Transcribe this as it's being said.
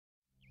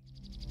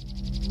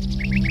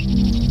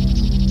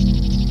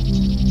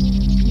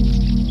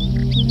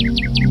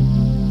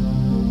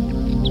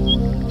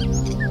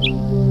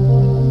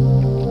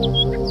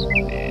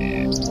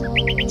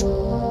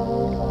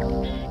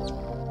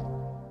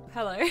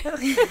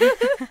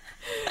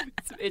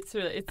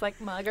It's like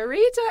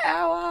margarita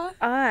hour.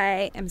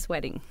 I am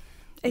sweating.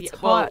 It's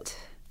Well, hot.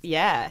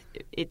 Yeah,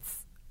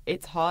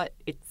 it's hot.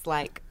 It's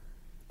like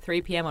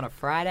 3 p.m. on a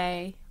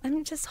Friday.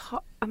 I'm just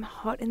hot. I'm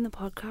hot in the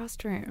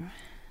podcast room.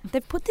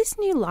 They've put this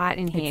new light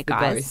in here, It's the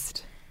guys.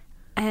 ghost.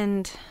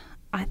 And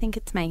I think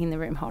it's making the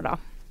room hotter.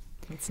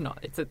 It's not.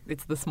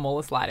 It's the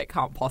smallest light. It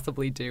can't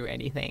possibly do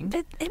anything.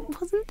 It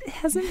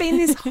hasn't been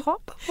this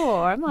hot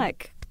before. I'm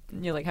like,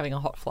 You're like having a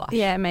hot flush.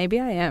 yeah, maybe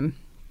I am.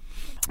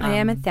 I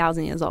am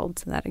 1,000 years old,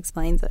 so that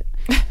explains it.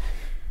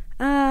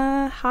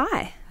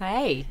 Hi.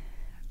 Hey.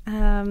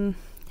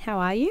 How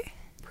are you?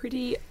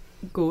 Pretty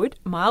good.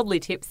 Mildly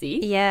tipsy.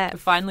 Yeah.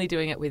 Finally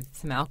doing it with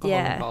some alcohol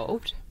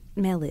involved.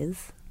 Mel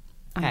is.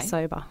 I'm Okay.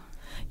 sober.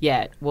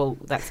 Yeah. Well,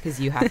 that's because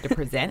you have to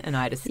present and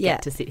I just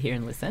get to sit here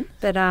and listen.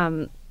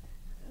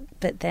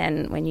 But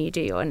then when you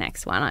do your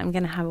next one, I'm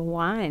going to have a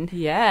wine.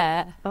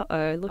 Yeah.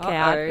 Uh-oh, look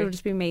out. It'll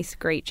just be me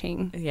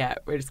screeching. Yeah,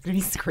 we're just going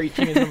to be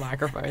screeching into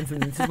microphones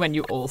and this is when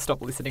you all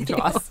stop listening to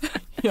us.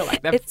 You're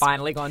like, they've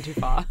finally gone too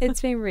far. It's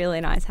been really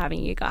nice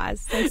having you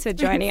guys. Thanks for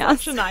joining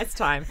us. Such a nice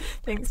time.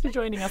 Thanks for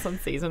joining us on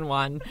season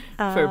 1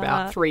 for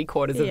about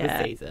 3/4 of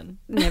the season.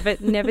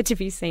 Never to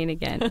be seen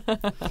again.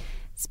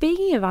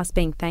 Speaking of us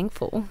being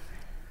thankful,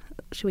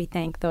 should we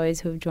thank those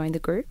who have joined the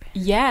group?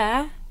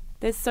 Yeah,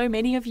 there's so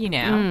many of you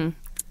now.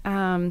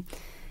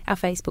 Our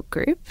Facebook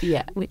group,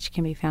 Yeah. which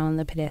can be found on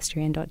the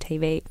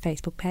pedestrian.tv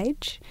Facebook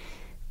page.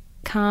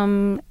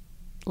 Come,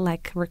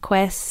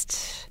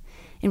 request,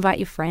 invite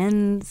your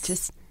friends.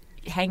 Just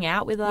hang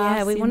out with us.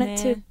 Yeah, we in want it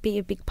there. to be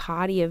a big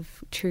party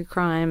of true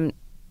crime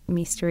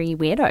mystery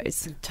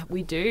weirdos.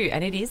 We do,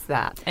 and it is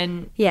that.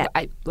 And Yeah.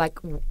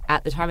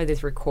 at the time of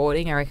this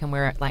recording, I reckon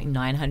we're at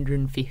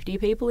 950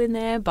 people in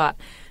there, but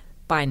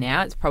by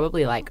now it's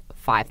probably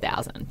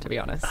 5,000, to be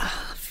honest.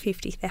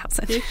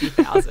 50,000.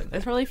 50,000.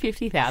 There's probably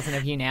 50,000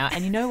 of you now.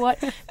 And you know what?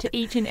 To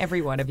each and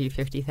every one of you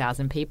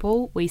 50,000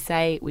 people, we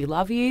say we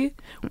love you,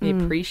 we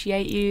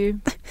appreciate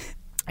you,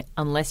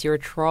 unless you're a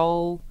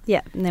troll. Yeah,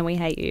 and then we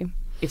hate you.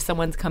 If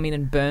someone's come in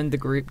and burned the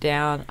group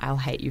down, I'll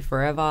hate you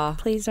forever.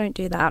 Please don't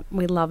do that.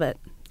 We love it.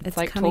 It's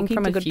like coming talking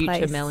from to a good future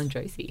place. Mel and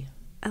Josie.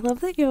 I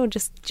love that you're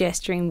just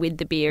gesturing with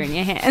the beer in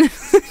your hand.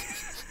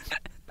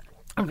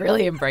 I've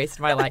really embraced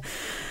my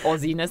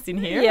Aussiness in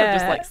here. Yeah.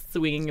 I'm just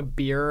swinging a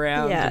beer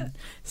around and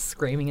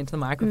screaming into the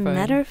microphone.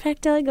 Matter of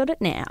fact, I got it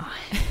now.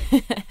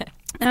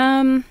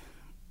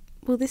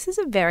 Well, this is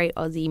a very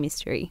Aussie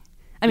mystery.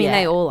 I mean,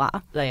 they all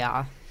are. They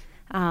are.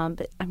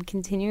 But I'm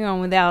continuing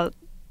on with our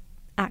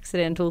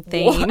accidental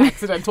theme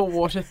Accidental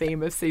water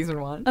theme of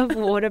season 1. of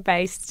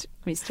water-based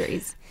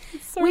mysteries.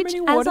 So which, many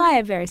as water. I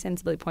have very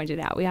sensibly pointed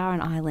out, we are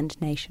an island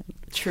nation.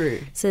 True.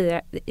 So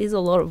there is a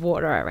lot of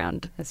water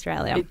around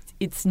Australia.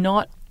 It's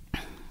not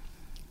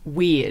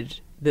weird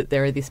that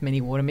there are this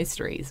many water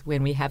mysteries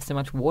when we have so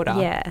much water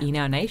in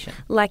our nation.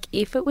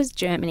 If it was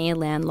Germany, a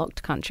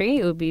landlocked country,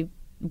 it would be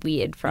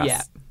weird for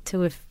us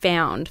to have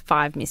found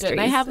 5 mysteries. Don't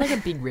they have a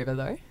big river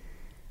though?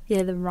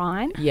 Yeah, the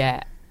Rhine.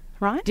 Yeah.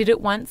 Right? Did it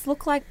once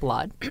look like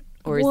blood?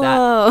 Or is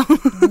Whoa.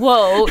 that...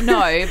 Whoa,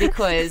 no,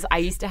 because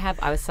I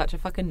was such a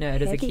fucking nerd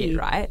as a Heavy. kid,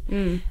 right?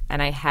 And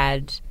I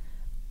had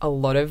a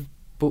lot of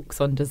books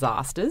on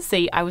disasters.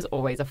 See, I was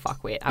always a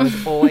fuckwit. I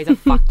was always a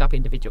fucked up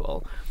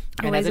individual.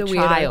 And Always as a a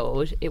weirdo.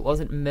 child, it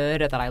wasn't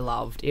murder that I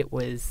loved. It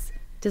was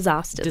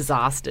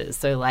disasters.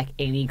 So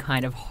any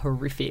kind of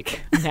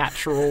horrific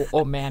natural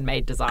or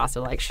man-made disaster,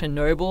 like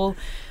Chernobyl,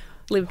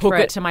 hook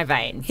it to my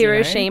veins.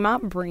 Hiroshima,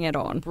 bring it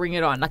on. Bring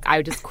it on.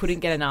 I just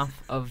couldn't get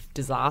enough of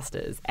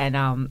disasters. And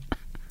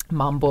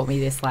Mum bought me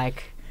this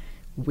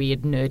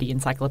weird nerdy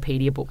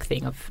encyclopedia book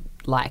thing of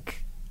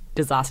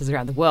disasters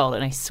around the world.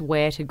 And I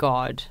swear to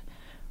God,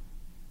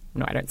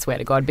 no, I don't swear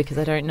to God because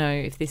I don't know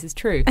if this is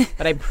true,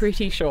 but I'm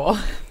pretty sure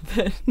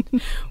that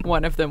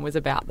one of them was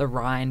about the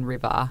Rhine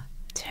River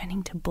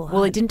turning to blood.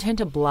 Well, it didn't turn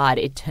to blood.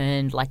 It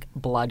turned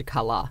blood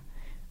colour.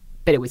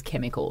 But it was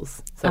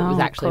chemicals. So it was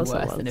actually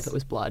worse than if it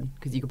was blood.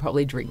 Because you could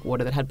probably drink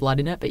water that had blood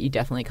in it, but you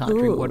definitely can't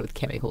drink water with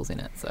chemicals in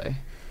it. So,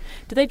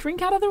 do they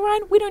drink out of the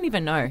Rhine? We don't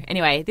even know.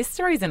 Anyway, this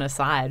story's an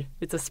aside.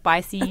 It's a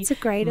spicy, It's a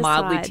great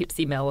mildly aside.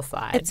 tipsy Mel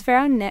aside. It's for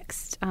our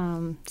next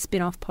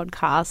spin-off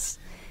podcast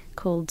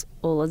called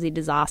All Aussie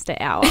Disaster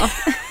Hour.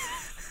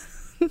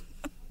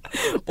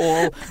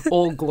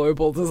 all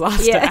global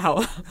disaster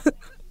hour.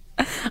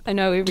 I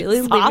know, we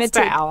really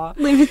Disaster hour.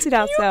 limited Can you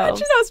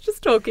ourselves. imagine us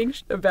just talking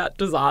about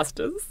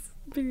disasters?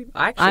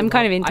 I'm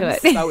kind of into it.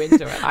 I'm so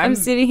into it. I'm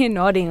sitting here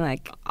nodding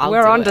I'll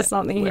we're do onto it.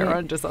 something here. We're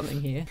onto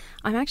something here.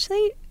 I'm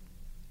actually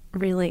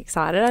really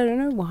excited. I don't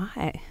know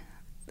why.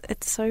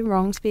 It's so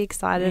wrong to be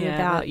excited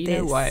about you this.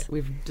 know what?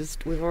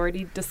 We've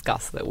already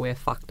discussed that we're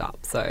fucked up.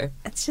 So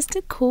It's just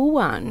a cool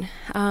one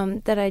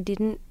that I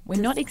didn't...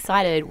 we're not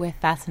excited. We're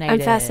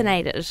fascinated. I'm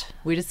fascinated.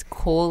 We're just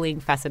calling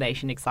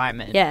fascination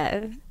excitement.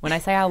 Yeah. When I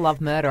say I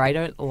love murder, I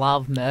don't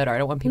love murder. I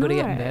don't want people to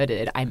get No.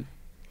 murdered. I'm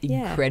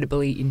Yeah.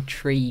 incredibly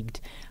intrigued,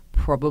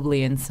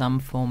 probably in some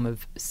form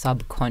of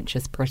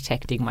subconscious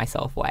protecting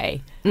myself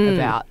way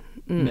about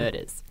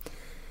murders.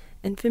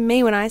 And for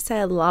me, when I say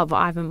I love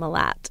Ivan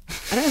Milat,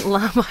 I don't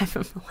love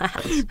Ivan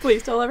Milat.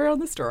 Please tell everyone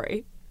the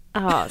story.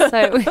 Oh,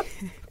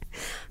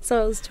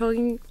 so I was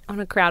talking on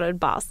a crowded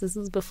bus. This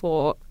was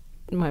before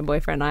my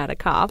boyfriend and I had a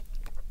car.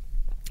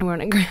 And we're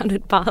on a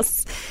crowded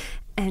bus.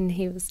 And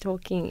he was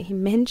talking, he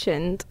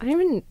mentioned, I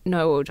don't even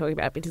know what we were talking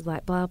about, but he's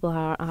like, blah,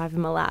 blah, Ivan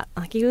Milat.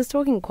 Like, he was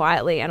talking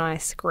quietly and I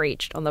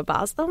screeched on the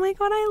bus, oh my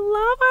God, I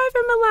love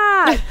Ivan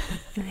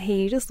Milat. And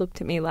he just looked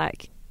at me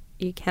like,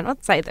 you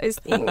cannot say those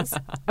things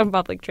on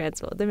public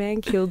transport. The man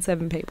killed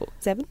 7 people.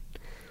 7?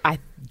 I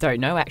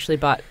don't know, actually,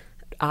 but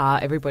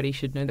everybody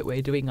should know that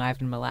we're doing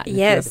Ivan Milat in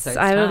yes, a few episodes'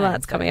 Ivan time,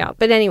 Milat's coming up.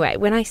 But anyway,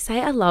 when I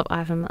say I love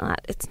Ivan Milat,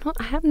 it's not,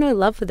 I have no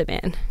love for the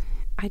man.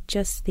 I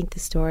just think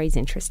the story's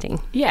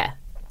interesting. Yeah.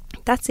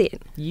 That's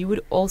it. You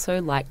would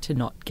also like to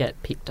not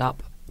get picked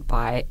up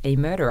by a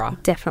murderer.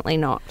 Definitely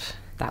not.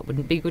 That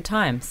wouldn't be a good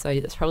time. So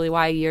that's probably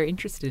why you're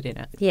interested in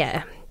it.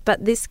 Yeah.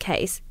 But this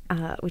case,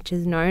 which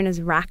is known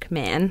as Rack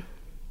Man,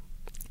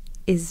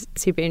 is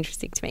super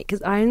interesting to me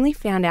because I only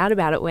found out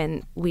about it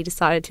when we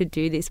decided to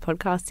do this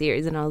podcast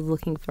series and I was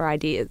looking for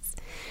ideas.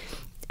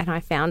 And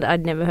I found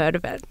I'd never heard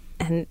of it.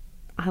 And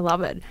I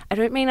love it. I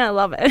don't mean I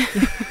love it.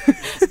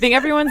 I think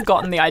everyone's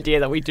gotten the idea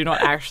that we do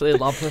not actually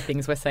love the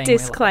things we're saying.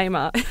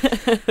 Disclaimer.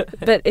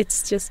 But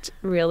it's just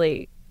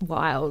really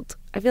wild.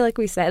 I feel like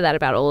we say that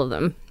about all of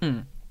them.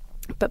 Mm.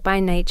 But by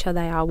nature,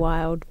 they are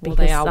wild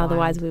because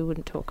otherwise we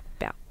wouldn't talk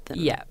about them.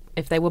 Yeah.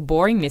 If they were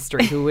boring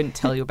mysteries, we wouldn't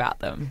tell you about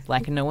them.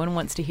 Like, no one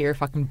wants to hear a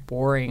fucking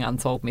boring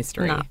unsolved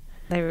mystery. No,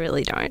 they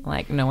really don't.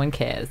 Like, no one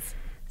cares.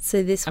 So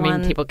I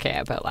mean, people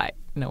care, but, like,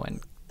 no one...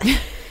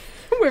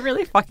 We're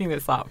really fucking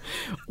this up.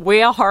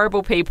 We are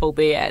horrible people,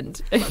 the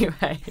end.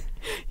 Anyway,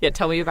 yeah,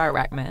 tell me about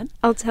Rackman.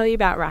 I'll tell you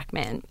about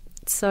Rackman.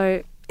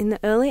 So, in the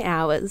early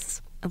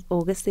hours of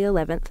August the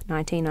 11th,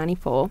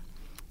 1994,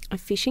 a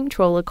fishing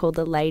trawler called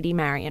the Lady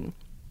Marian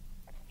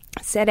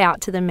set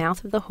out to the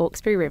mouth of the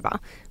Hawkesbury River,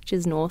 which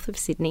is north of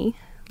Sydney,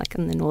 like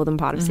in the northern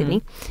part of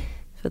Sydney,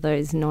 for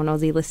those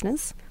non-Aussie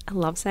listeners. I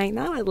love saying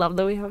that. I love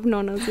that we have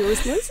non-Aussie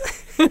listeners.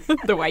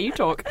 The way you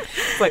talk,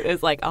 it's like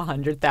there's like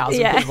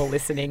 100,000 people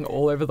listening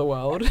all over the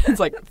world. It's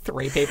like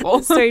 3 people.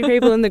 There's 3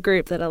 people in the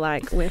group that are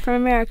like, we're from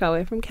America,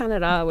 we're from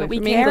Canada, we're from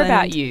England. We care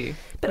about you.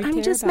 But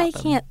I'm just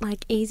making it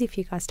like easy for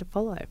you guys to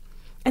follow.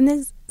 And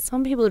there's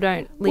some people who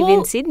don't live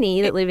in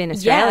Sydney that live in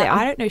Australia. Yeah,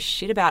 I don't know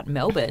shit about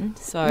Melbourne,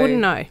 so... Wouldn't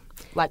know.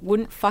 Like,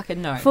 wouldn't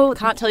fucking know.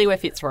 Can't tell you where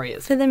Fitzroy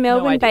is. For the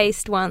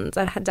Melbourne-based ones,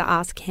 I had to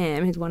ask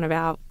Cam, who's one of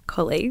our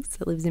colleagues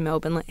that lives in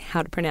Melbourne, like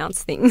how to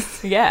pronounce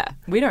things. Yeah,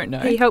 we don't know.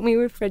 He helped me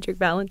with Frederick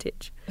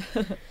Valentage.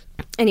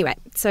 Anyway,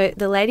 so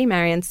the Lady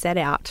Marian set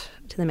out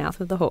to the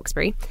mouth of the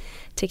Hawkesbury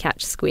to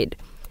catch squid.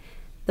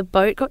 The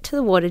boat got to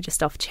the water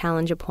just off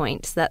Challenger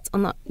Point. So that's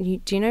on the...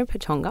 do you know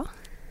Patonga?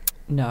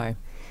 No.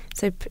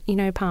 So, you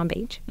know Palm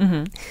Beach?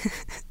 Mm-hmm.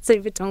 So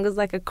Patonga's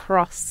like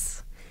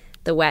across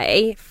the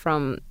way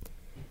from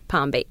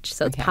Palm Beach.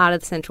 So it's part of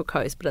the Central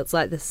Coast, but it's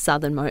like the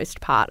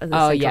southernmost part of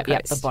the Central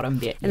Coast. The bottom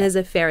bit. And there's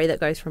a ferry that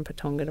goes from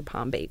Patonga to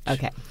Palm Beach.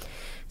 Okay.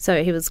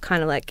 So he was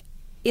kind of like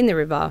in the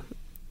river,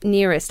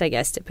 nearest, I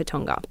guess, to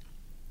Patonga.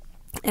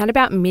 At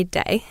about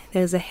midday,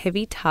 there was a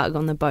heavy tug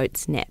on the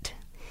boat's net.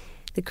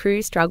 The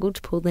crew struggled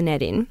to pull the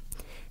net in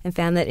and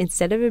found that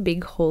instead of a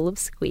big haul of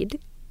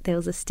squid, there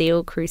was a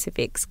steel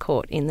crucifix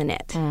caught in the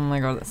net. Oh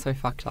my God, that's so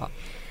fucked up.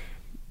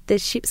 The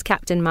ship's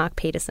captain, Mark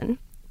Peterson,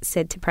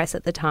 said to press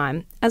at the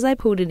time, as I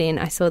pulled it in,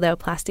 I saw there were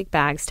plastic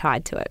bags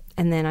tied to it,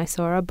 and then I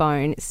saw a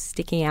bone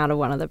sticking out of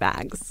one of the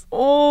bags.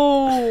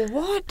 Oh,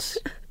 what?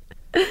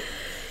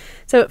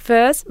 So at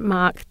first,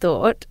 Mark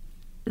thought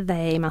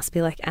they must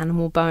be like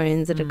animal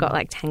bones that had got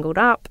like tangled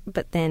up,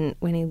 but then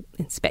when he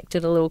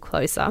inspected a little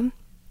closer,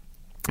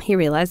 he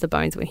realised the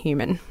bones were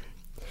human.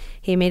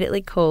 He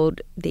immediately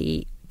called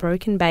the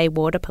Broken Bay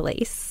Water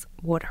Police,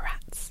 water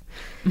rats,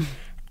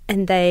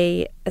 and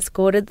they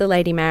escorted the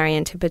Lady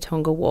Marian to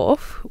Patonga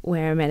Wharf,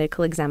 where a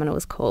medical examiner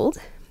was called,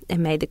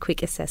 and made the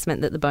quick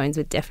assessment that the bones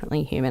were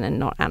definitely human and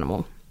not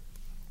animal.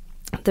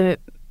 The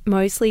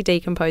mostly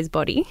decomposed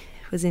body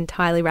was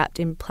entirely wrapped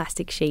in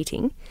plastic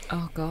sheeting.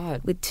 Oh,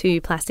 God. With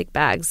 2 plastic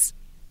bags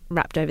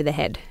wrapped over the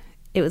head.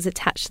 It was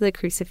attached to the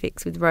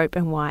crucifix with rope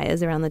and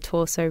wires around the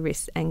torso,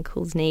 wrists,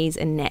 ankles, knees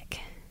and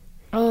neck.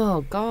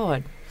 Oh,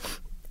 God.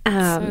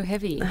 So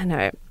heavy. I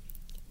know.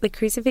 The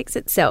crucifix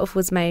itself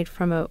was made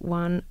from a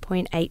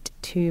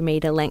 1.82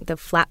 metre length of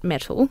flat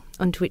metal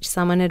onto which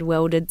someone had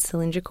welded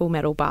cylindrical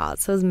metal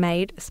bars. So it was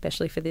made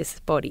especially for this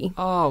body.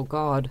 Oh,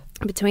 God.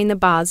 Between the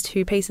bars,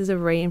 2 pieces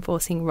of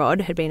reinforcing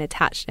rod had been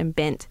attached and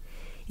bent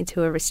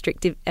into a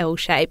restrictive L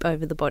shape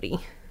over the body.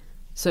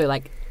 So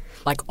like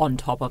on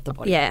top of the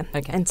body? Yeah.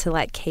 Okay. And to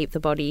like keep the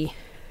body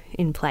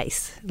in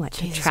place, like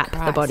Jesus to trap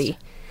Christ. the body.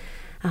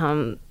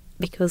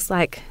 Because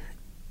like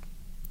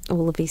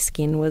all of his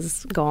skin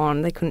was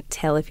gone. They couldn't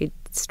tell if he'd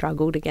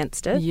struggled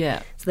against it.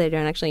 Yeah. So they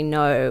don't actually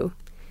know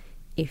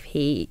if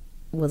he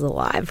was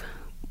alive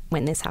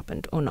when this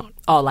happened or not.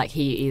 Oh, like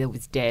he either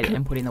was dead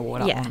and put in the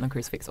water on the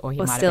crucifix or he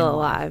might have been still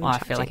alive. Oh, I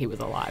feel like he was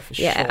alive for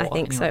sure. Yeah, I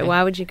think so.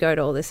 Why would you go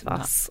to all this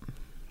fuss?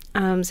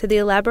 So the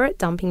elaborate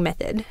dumping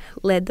method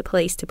led the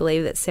police to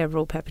believe that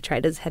several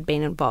perpetrators had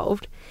been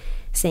involved,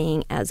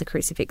 seeing as the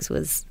crucifix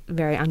was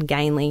very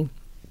ungainly,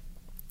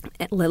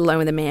 let alone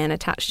with a man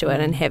attached to it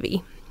and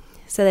heavy.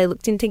 So they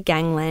looked into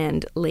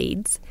gangland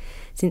leads,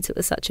 since it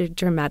was such a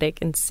dramatic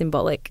and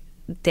symbolic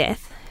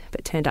death,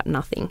 but turned up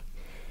nothing.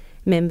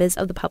 Members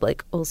of the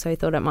public also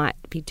thought it might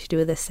be to do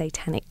with a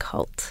satanic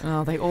cult.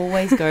 Oh, they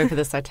always go for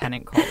the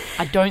satanic cult.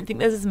 I don't think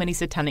there's as many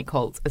satanic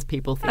cults as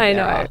people think I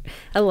there know. are.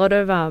 A lot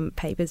of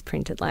papers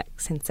printed like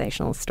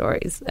sensational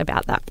stories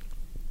about that.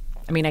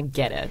 I mean, I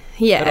get it.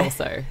 Yeah. But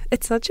also,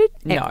 it's such an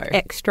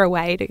extra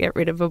way to get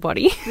rid of a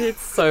body. it's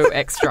so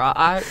extra.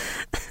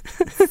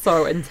 That's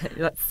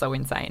so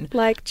insane.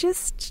 Like,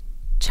 just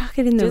chuck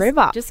it in the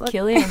river. Just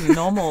kill him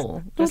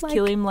normal. Just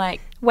kill him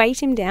like...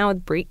 Weight him down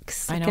with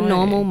bricks like a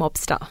normal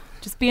mobster.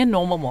 Just be a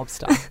normal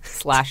mobster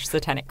 /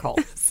 satanic cult.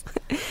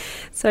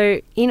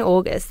 So in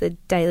August, the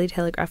Daily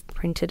Telegraph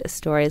printed a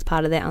story as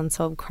part of their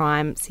Unsolved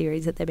Crime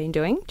series that they've been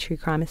doing, True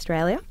Crime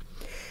Australia.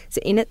 So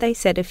in it, they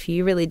said a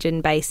few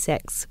religion-based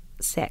sects.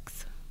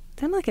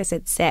 Sound like I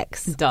said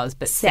sex. It does,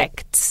 but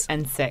sects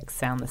and sex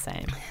sound the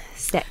same.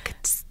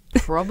 Sects.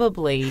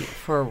 Probably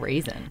for a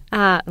reason.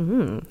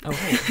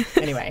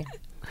 Anyway.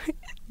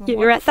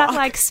 You're at that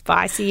like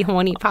spicy,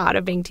 horny part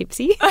of being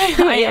tipsy. I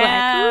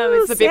am.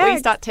 Like, it's the bit where you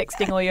start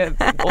texting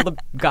all the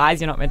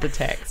guys you're not meant to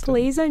text.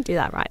 Please don't do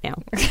that right now.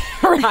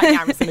 Right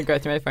now, I'm just going to go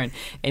through my phone.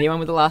 Anyone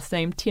with the last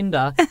name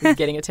Tinder is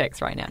getting a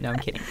text right now. No, I'm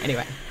kidding.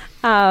 Anyway.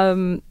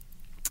 Now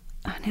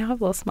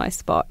I've lost my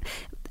spot.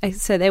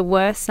 So there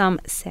were some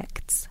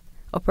sects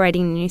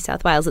operating in New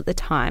South Wales at the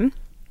time.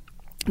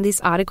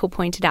 This article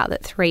pointed out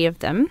that 3 of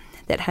them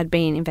that had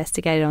been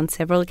investigated on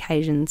several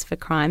occasions for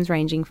crimes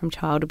ranging from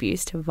child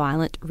abuse to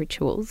violent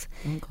rituals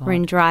were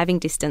in driving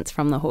distance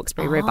from the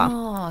Hawkesbury River.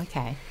 Oh,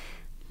 okay.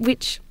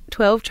 Which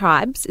 12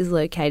 Tribes is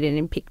located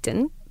in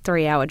Picton,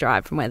 3-hour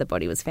drive from where the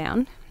body was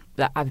found.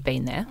 I've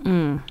been there.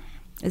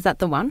 Is that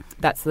the one?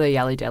 That's the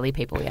Yellow Deli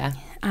people, yeah.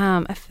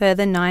 A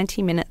further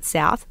 90 minutes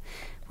south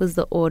was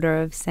the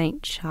Order of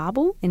St.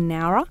 Charbel in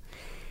Nowra,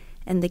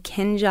 and the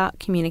Kenja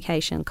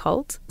Communication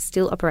Cult,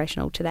 still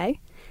operational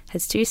today,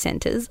 has 2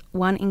 centres,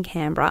 one in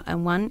Canberra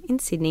and one in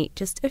Sydney,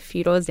 just a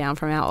few doors down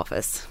from our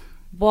office.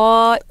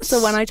 What? It's the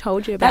one I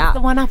told you about. That's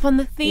the one up on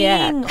the thing.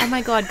 Yeah. Oh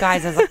my God,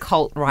 guys, there's a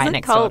cult right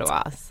next door to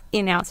us.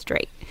 In our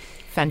street.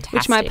 Fantastic.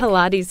 Which my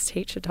Pilates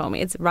teacher told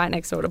me. It's right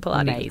next door to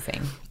Pilates.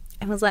 Amazing.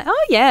 And was like,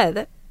 oh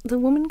yeah, the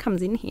woman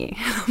comes in here.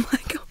 And I'm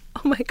like,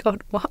 oh my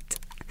God, what?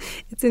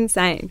 It's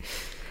insane.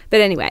 But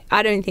anyway,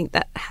 I don't think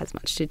that has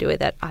much to do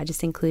with it. I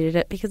just included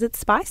it because it's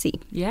spicy.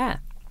 Yeah.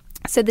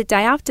 So the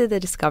day after the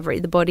discovery,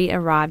 the body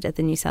arrived at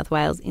the New South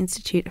Wales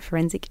Institute of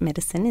Forensic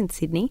Medicine in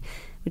Sydney,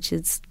 which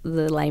is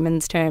the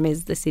layman's term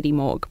is the city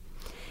morgue.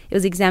 It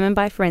was examined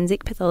by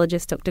forensic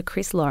pathologist Dr.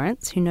 Chris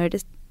Lawrence, who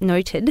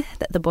noted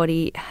that the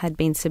body had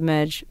been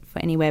submerged for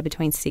anywhere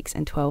between 6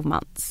 and 12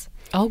 months.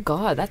 Oh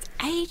God, that's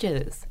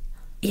ages.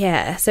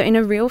 Yeah. So in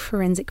a real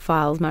forensic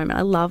files moment,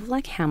 I love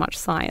like how much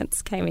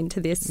science came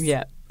into this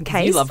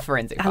case. You love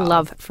forensic files. I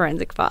love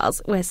forensic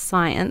files where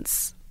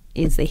science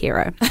is the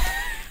hero.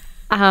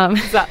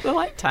 Is that the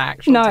like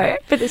tag? No,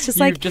 but it's just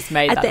like just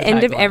made at the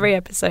end of every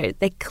episode,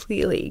 they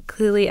clearly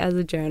as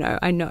a journo,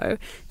 I know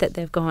that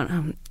they've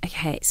gone,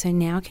 okay, so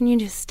now can you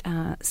just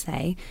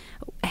say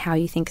how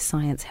you think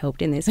science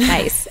helped in this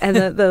case? And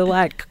the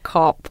like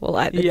cop or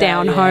like the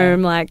down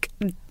home like,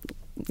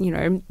 you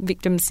know,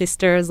 victim's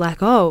sister is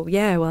like, oh,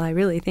 yeah, well, I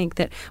really think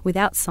that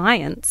without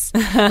science,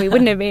 we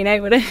wouldn't have been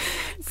able to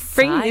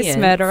bring this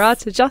murderer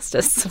to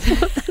justice.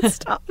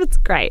 Stuff. It's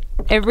great.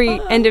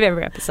 End of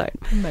every episode.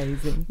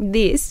 Amazing.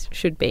 This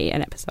should be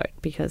an episode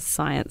because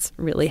science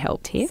really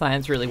helped here.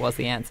 Science really was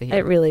the answer here.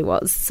 It really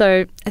was.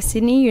 So a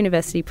Sydney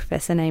University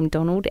professor named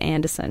Donald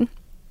Anderson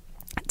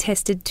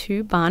tested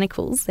 2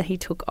 barnacles that he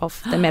took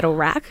off the metal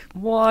rack.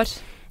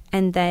 What?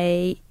 And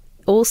they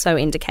also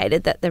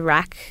indicated that the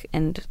rack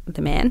and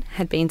the man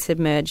had been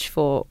submerged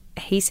for,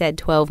 he said,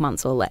 12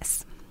 months or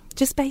less,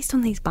 just based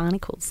on these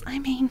barnacles. I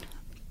mean,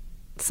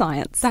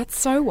 science. That's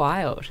so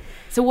wild.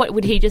 So what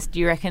would he just, do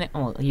you reckon,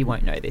 well, you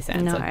won't know this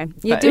answer. No,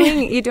 you're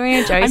doing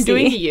a Josie. I'm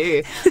doing to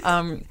you.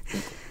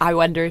 I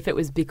wonder if it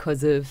was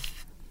because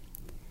of,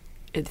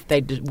 if they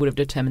would have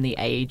determined the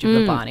age of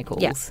the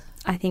barnacles. Yeah.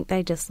 I think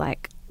they just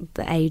like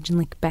the age and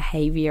like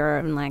behaviour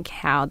and like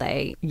how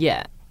they,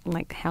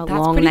 like how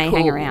long they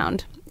hang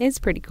around. It's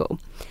pretty cool.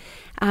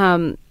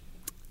 And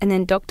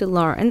then Dr.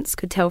 Lawrence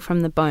could tell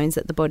from the bones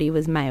that the body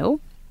was male,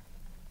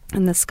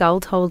 and the skull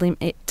told him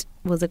it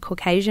was a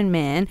Caucasian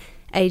man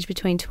aged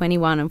between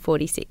 21 and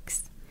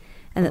 46.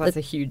 And that's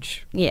a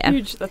huge,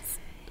 that's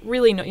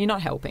really not, you're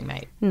not helping,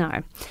 mate.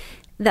 No.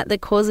 That the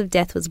cause of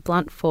death was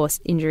blunt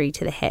force injury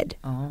to the head.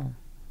 Oh.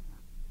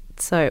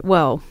 So,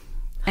 well,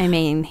 I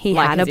mean, he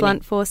had a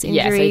blunt force injury.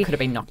 Yeah, so he could have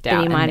been knocked out.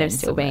 But he might have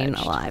still been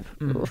alive.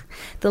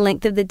 The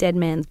length of the dead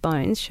man's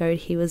bones showed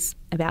he was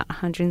about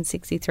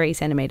 163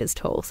 centimetres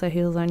tall. So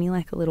he was only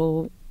like a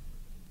little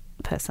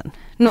person.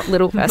 Not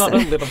little person. Not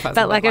a little person.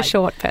 But like a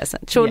short person.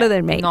 Shorter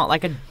than me. Not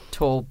like a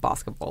tall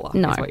basketballer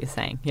is what you're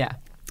saying. Yeah.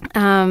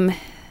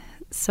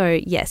 So,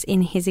 yes,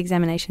 in his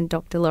examination,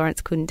 Dr.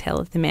 Lawrence couldn't tell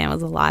if the man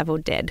was alive or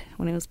dead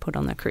when he was put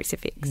on the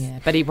crucifix. Yeah,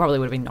 but he probably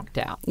would have been knocked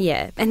out.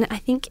 Yeah, and I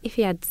think if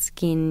he had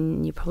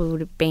skin, you probably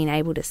would have been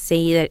able to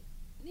see that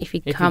if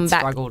he'd come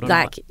back,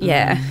 like,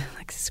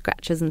 like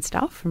scratches and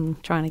stuff from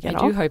trying to get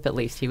off. I do hope at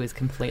least he was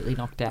completely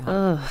knocked out.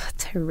 Oh,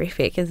 it's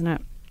horrific, isn't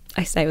it?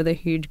 I say with a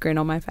huge grin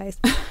on my face.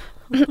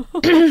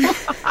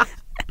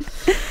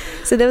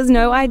 So there was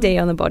no ID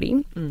on the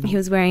body. He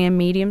was wearing a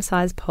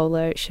medium-sized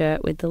polo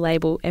shirt with the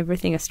label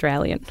Everything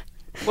Australian.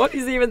 What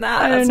is even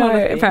that? I don't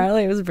know.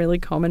 Apparently it was really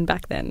common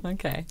back then.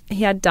 Okay.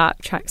 He had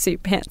dark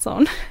tracksuit pants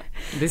on.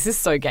 This is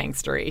so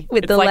gangstery.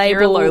 With it's the like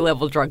label, you're a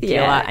low-level drug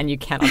dealer and you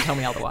cannot tell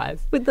me otherwise.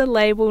 With the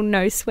label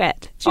No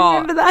Sweat. Do you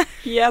remember that?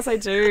 Yes, I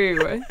do.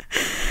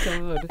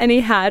 God. And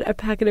he had a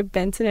packet of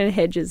Benson and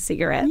Hedges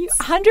cigarettes.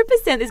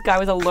 100% this guy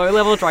was a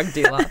low-level drug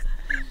dealer.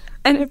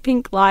 And a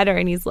pink lighter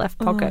in his left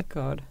pocket. Oh,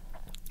 God.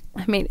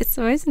 I mean, it's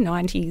the most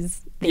 90s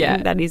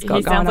thing that he's got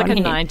he going on.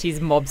 He sounds like a 90s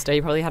mobster. He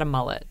probably had a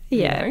mullet.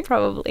 Yeah,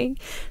 probably.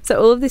 So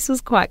all of this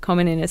was quite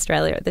common in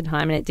Australia at the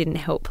time, and it didn't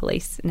help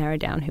police narrow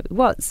down who he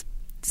was.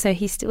 So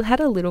he still had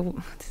a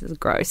little, this is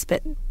gross,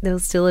 but there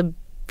was still a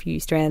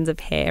few strands of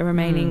hair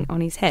remaining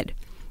on his head.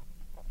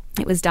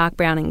 It was dark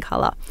brown in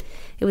colour.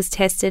 It was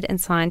tested and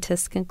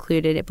scientists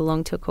concluded it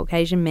belonged to a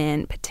Caucasian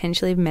man,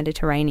 potentially of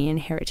Mediterranean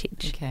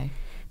heritage. Okay.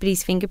 But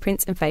his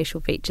fingerprints and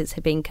facial features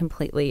had been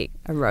completely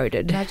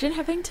eroded. Imagine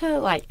having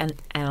to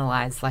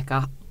analyse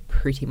a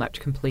pretty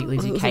much completely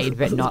decayed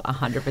but not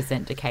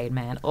 100% decayed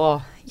man.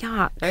 Oh,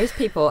 yuck. Those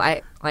people,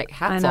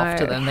 hats off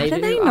to them. How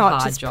do they a not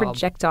hard just job.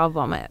 projectile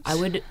vomit?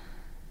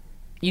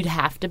 You'd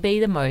have to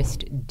be the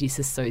most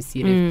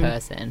disassociative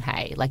person,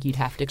 hey? You'd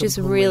have to just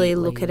really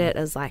look at it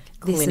as this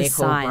clinical is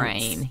science.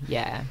 brain.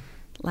 Yeah.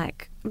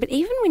 But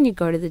even when you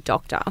go to the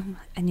doctor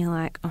and you're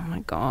like, oh my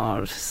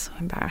God, so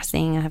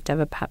embarrassing, I have to have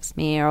a pap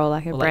smear or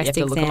a breast exam. You have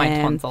to look at my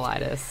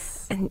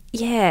tonsillitis. And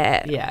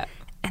yeah.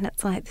 And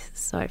it's this is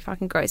so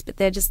fucking gross. But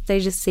they just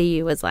see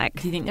you as Do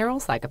you think they're all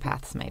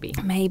psychopaths, maybe?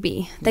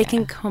 Maybe. They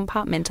can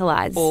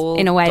compartmentalise all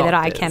in a way that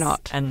I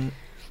cannot. And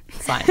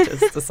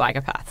scientists are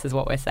psychopaths is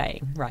what we're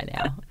saying right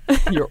now.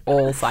 You're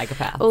all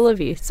psychopaths. All of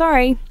you.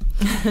 Sorry.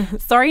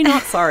 Sorry,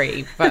 not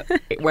sorry, but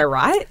we're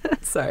right.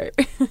 So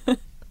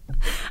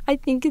I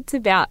think it's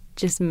about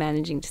just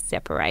managing to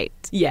separate.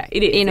 Yeah,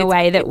 it is. In a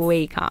way that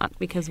we can't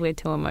because we're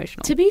too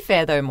emotional. To be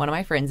fair, though, one of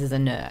my friends is a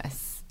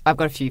nurse. I've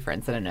got a few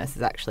friends that are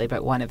nurses, actually,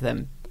 but one of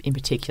them in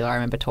particular, I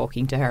remember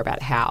talking to her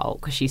about how,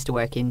 because she used to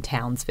work in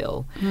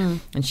Townsville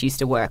and she used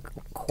to work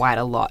quite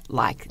a lot,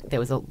 there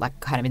was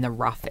kind of in the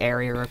rough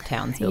area of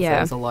Townsville, so there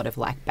was a lot of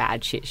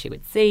bad shit she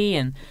would see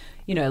and,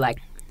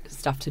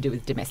 stuff to do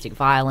with domestic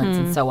violence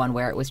and so on,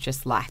 where it was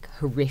just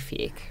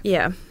horrific.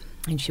 Yeah.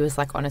 And she was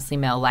like, honestly,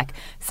 Mel,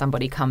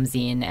 somebody comes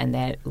in and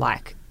they're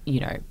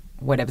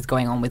whatever's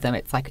going on with them,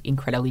 it's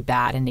incredibly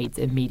bad and needs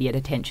immediate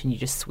attention. You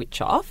just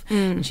switch off.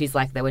 And she's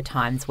like, there were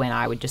times when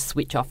I would just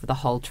switch off the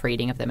whole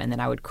treating of them and then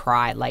I would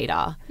cry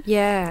later.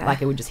 Yeah.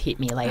 It would just hit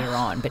me later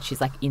on. But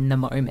she's like, in the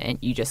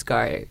moment, you just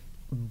go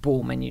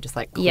boom and you just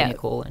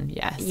clinical and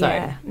So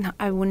yeah. No,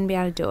 I wouldn't be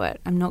able to do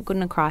it. I'm not good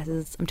in a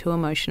crisis. I'm too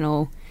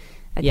emotional.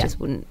 I just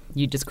wouldn't.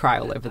 You'd just cry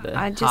all over the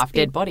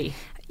half-dead body.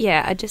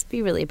 Yeah, I'd just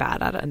be really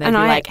bad at it. And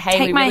I hey,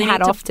 take my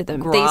hat off to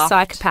them. These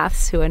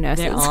psychopaths who are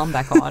nurses. Their arm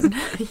back on.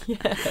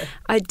 Yeah.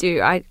 I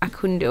do. I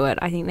couldn't do it.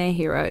 I think they're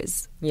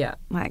heroes. Yeah.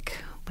 Like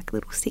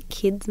little sick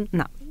kids.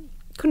 No,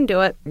 couldn't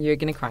do it. You're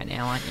going to cry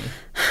now, aren't you?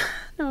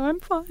 No, I'm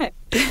fine.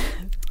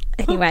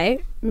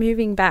 Anyway,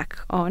 moving back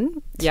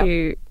on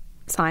to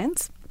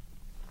science.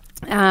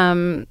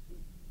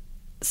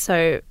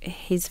 So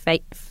his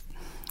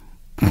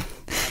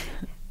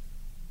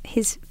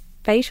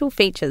facial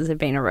features have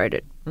been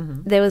eroded.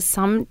 Mm-hmm. There was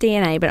some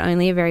DNA, but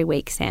only a very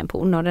weak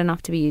sample, not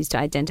enough to be used to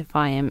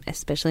identify him,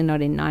 especially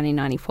not in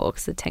 1994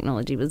 because the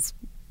technology was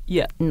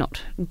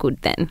not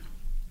good then.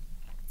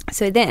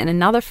 So then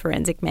another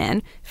forensic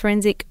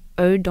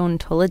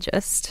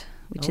odontologist,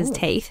 which is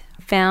teeth,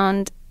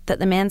 found that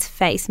the man's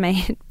face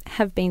may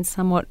have been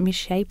somewhat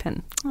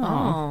misshapen.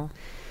 Oh.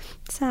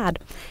 Sad.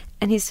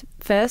 And his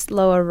first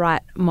lower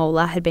right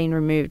molar had been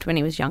removed when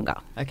he was younger.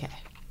 Okay.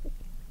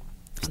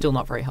 Still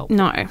not very helpful.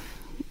 No.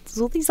 There's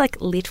all these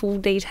little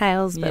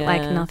details, but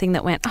nothing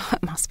that went,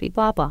 it must be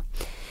blah, blah.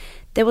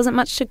 There wasn't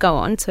much to go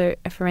on, so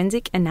a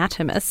forensic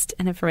anatomist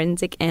and a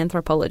forensic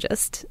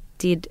anthropologist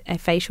did a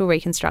facial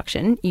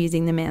reconstruction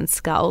using the man's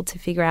skull to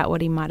figure out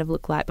what he might have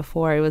looked like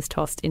before he was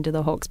tossed into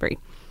the Hawkesbury.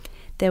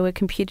 There were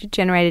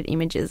computer-generated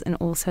images and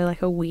also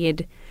a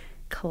weird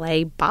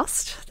clay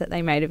bust that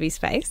they made of his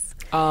face.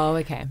 Oh,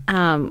 okay.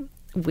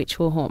 Which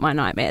will haunt my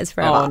nightmares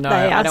forever. Oh, no.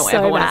 I don't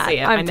ever want to see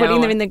it. I'm putting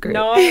them in the group.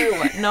 No,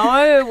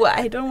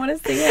 I don't want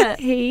to see it.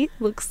 He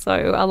looks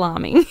so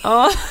alarming.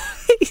 Oh,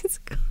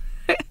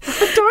 I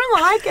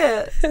don't like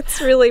it.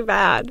 It's really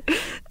bad.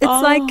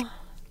 It's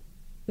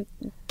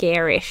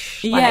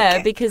garish.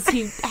 Yeah, because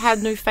he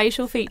had no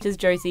facial features,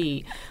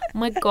 Josie. Oh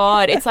my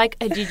God. It's I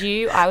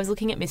was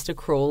looking at Mr.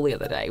 Cruel the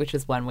other day, which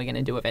is one we're going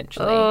to do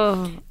eventually.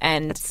 Oh,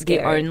 and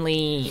the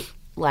only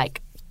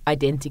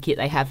identikit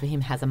they have for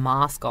him has a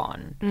mask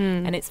on,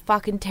 and it's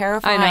fucking I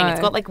terrifying. know. It's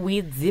got like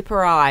weird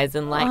zipper eyes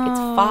and like it's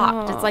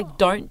fucked. It's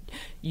like,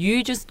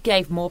 you just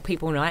gave more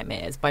people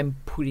nightmares by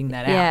putting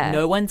that Yeah. out.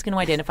 No one's going to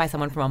identify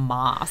someone from a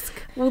mask.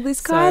 Well, this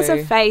guy has a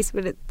So- face,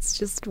 but it's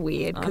just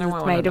weird I because don't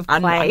it's wanna- made of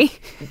I'm- clay.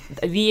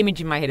 The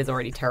image in my head is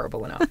already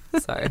terrible enough.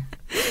 So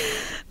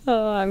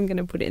Oh, I'm going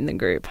to put it in the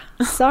group.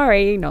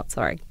 Sorry, not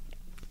sorry.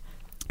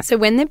 So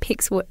when the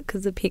pics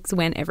because the pics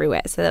went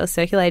everywhere, so they were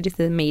circulated to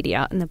the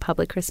media and the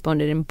public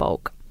responded in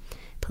bulk.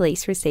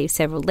 Police received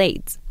several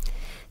leads.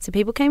 So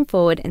people came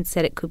forward and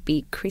said it could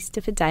be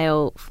Christopher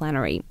Dale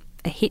Flannery,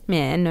 a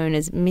hitman known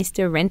as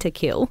Mr.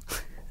 Rent-A-Kill.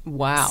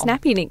 wow,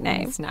 Snappy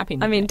nickname. Snappy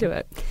I'm nickname. into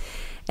it.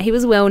 He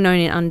was well known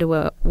in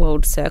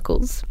underworld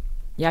circles.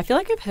 Yeah, I feel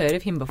like I've heard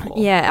of him before.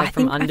 Yeah, like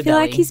from Underbelly. I feel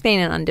like he's been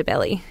in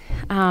Underbelly,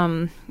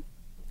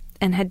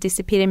 and had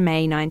disappeared in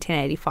May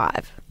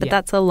 1985. But Yeah.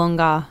 that's a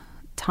longer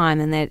time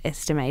than they'd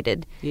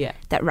estimated. Yeah.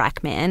 That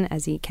Rackman,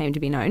 as he came to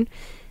be known,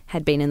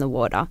 had been in the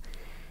water.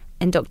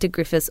 And Dr.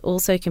 Griffiths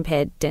also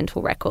compared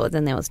dental records,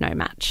 and there was no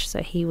match,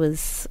 so he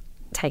was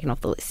taken off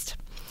the list.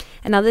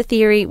 Another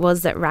theory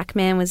was that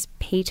Rackman was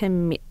Peter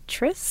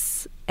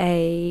Mitras,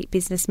 a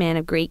businessman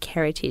of Greek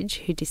heritage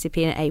who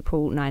disappeared in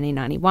April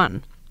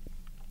 1991.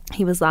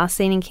 He was last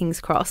seen in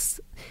King's Cross,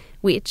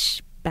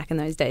 which back in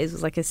those days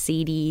was like a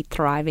seedy,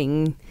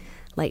 thriving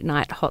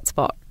late-night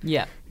hotspot.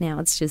 Yeah. Now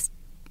it's just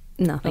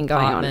nothing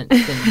going on.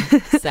 Apartments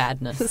and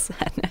sadness.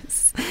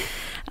 Sadness.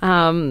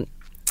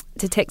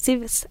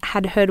 Detectives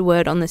had heard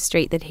word on the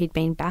street that he'd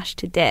been bashed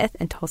to death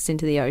and tossed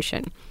into the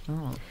ocean.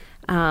 Oh.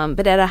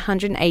 But at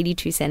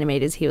 182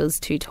 centimetres, he was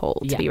too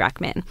tall to be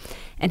Rackman.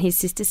 And his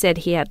sister said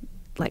he had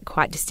like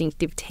quite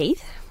distinctive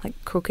teeth, like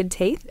crooked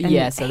teeth, and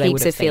Yeah, so they would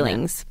heaps have of seen that.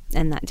 fillings,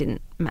 and that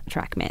didn't match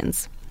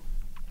Rackman's.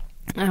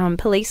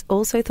 Police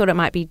also thought it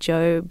might be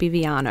Joe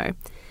Biviano,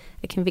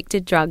 a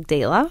convicted drug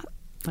dealer,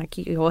 like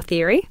your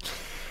theory,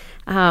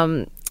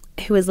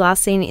 who was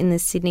last seen in the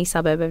Sydney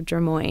suburb of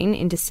Drummoyne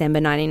in December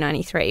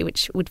 1993,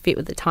 which would fit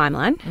with the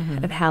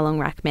timeline of how long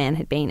Rackman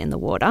had been in the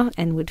water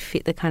and would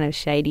fit the kind of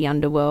shady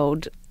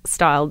underworld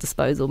style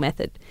disposal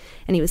method.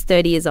 And he was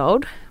 30 years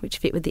old, which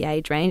fit with the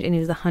age range, and he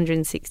was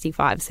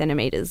 165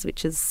 centimetres,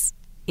 which is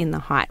in the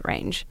height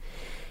range.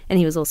 And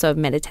he was also of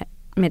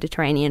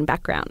Mediterranean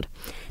background.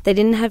 They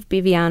didn't have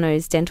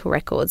Biviano's dental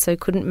record, so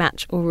couldn't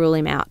match or rule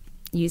him out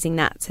using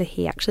that. So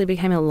he actually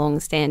became a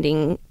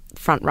long-standing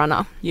front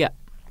runner Yeah.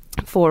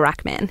 for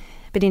Rackman.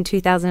 But in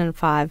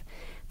 2005,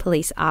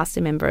 police asked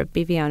a member of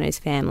Biviano's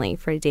family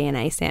for a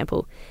DNA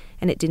sample,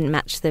 and it didn't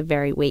match the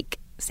very weak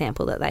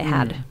sample that they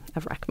had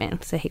of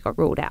Rackman, so he got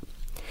ruled out.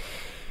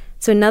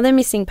 So another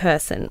missing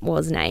person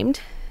was named,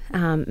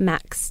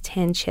 Max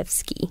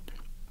Tanchevsky,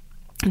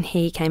 and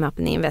he came up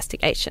in the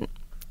investigation.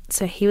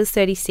 So he was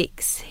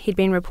 36. He'd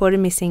been reported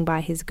missing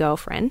by his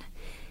girlfriend,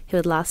 who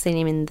had last seen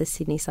him in the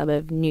Sydney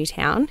suburb of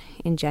Newtown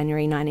in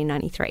January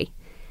 1993.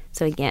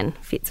 So again,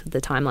 fits with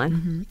the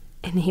timeline.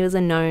 And he was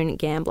a known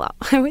gambler.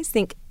 I always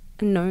think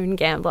a known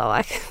gambler,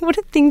 like what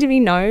a thing to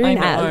be known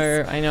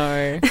as. I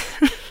know.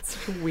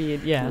 It's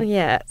weird, yeah.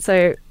 Yeah,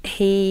 so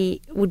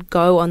he would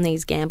go on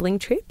these gambling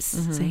trips.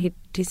 So he'd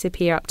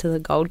disappear up to the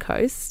Gold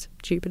Coast,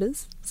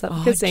 Jupiter's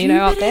casino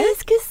up there.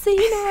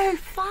 Casino,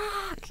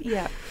 fuck.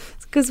 Yeah.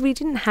 Because we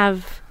didn't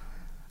have...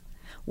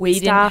 We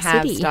Star didn't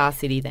have City. Star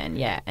City then,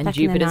 yeah. And Back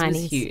in the Jupiter's was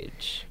 90s.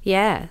 huge.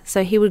 Yeah,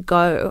 so he would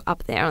go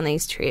up there on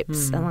these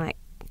trips and like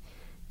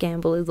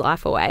gamble his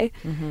life away.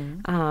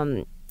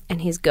 And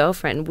his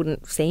girlfriend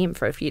wouldn't see him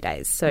for a few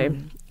days. So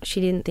she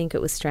didn't think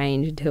it was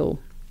strange until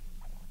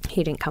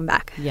he didn't come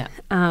back. Yeah.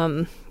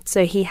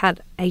 So he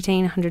had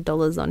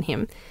 $1,800 on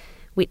him,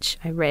 which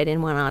I read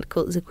in one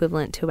article is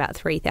equivalent to about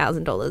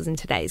 $3,000 in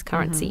today's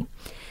currency.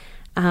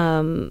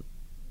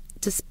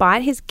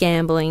 Despite his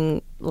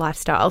gambling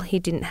lifestyle, he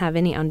didn't have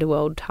any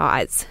underworld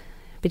ties,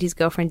 but his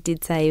girlfriend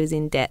did say he was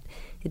in debt.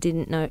 It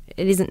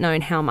isn't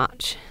known how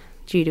much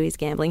due to his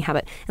gambling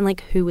habit, and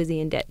like who was he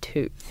in debt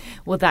to?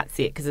 Well, that's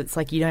it, because it's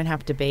like you don't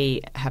have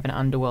to have an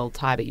underworld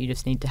tie, but you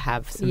just need to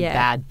have some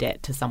bad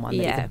debt to someone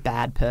that is a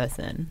bad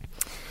person.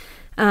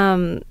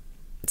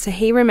 So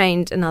he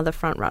remained another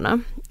front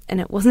runner, and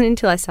it wasn't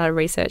until I started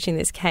researching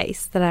this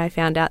case that I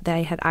found out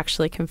they had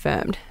actually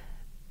confirmed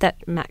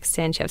that Max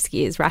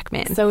Tanchevsky is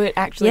Rackman. So it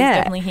actually is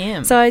definitely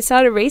him. So I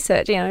started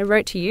researching, and I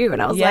wrote to you,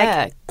 and I was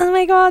like, oh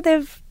my God,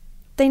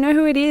 they know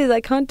who it is. I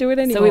can't do it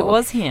anymore. So it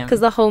was him. Because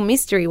the whole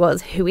mystery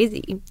was, who is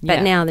he? But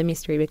Yeah. now the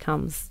mystery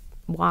becomes,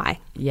 why?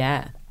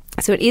 Yeah.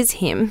 So it is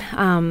him,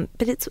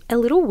 but it's a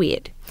little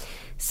weird.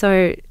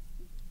 So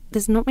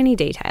there's not many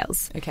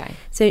details. Okay.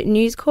 So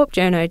News Corp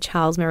journo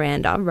Charles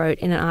Miranda wrote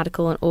in an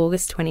article on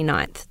August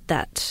 29th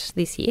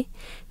this year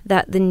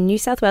that the New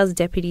South Wales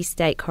Deputy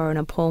State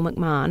Coroner Paul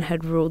McMahon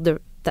had ruled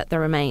that the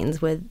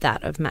remains were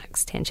that of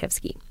Max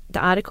Tanchevsky. The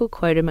article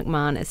quoted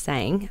McMahon as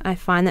saying, I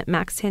find that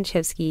Max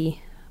Tanchevsky,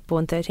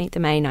 born 13th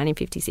of May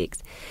 1956,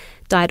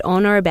 died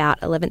on or about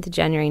 11th of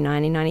January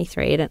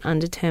 1993 at an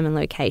undetermined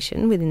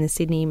location within the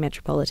Sydney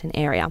metropolitan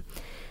area.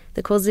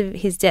 The cause of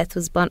his death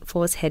was blunt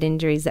force head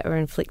injuries that were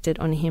inflicted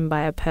on him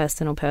by a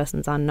person or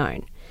persons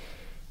unknown.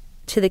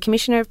 To the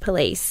Commissioner of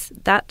Police,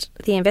 that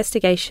the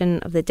investigation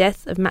of the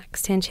death of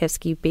Max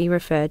Stanchevsky be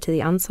referred to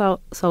the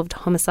Unsolved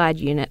Homicide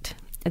Unit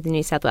of the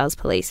New South Wales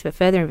Police for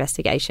further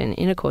investigation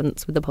in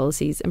accordance with the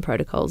policies and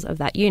protocols of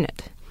that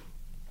unit.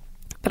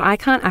 But I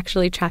can't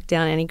actually track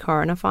down any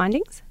coroner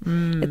findings.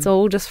 It's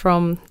all just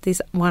from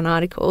this one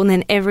article, and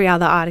then every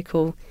other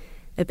article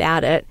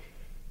about it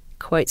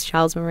quotes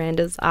Charles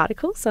Miranda's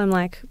article. So I'm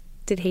like,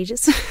 did he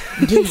just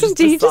did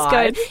he just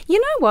go, you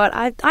know what,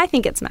 I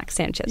think it's Max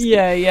Stanchevsky.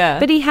 Yeah.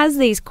 But he has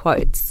these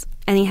quotes,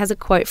 and he has a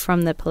quote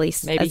from the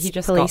police. Maybe he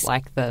just got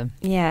like the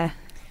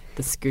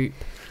scoop.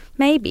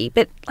 Maybe,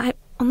 but like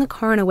on the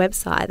coroner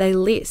website, they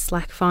list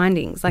like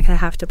findings, like they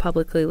have to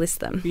publicly list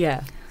them.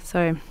 Yeah.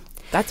 So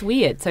that's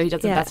weird. So he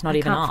doesn't. That's not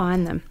even I can't up.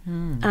 find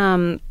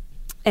them.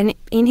 And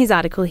in his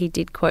article, he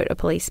did quote a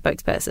police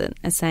spokesperson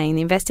as saying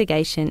the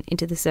investigation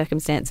into the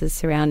circumstances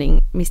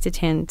surrounding Mr.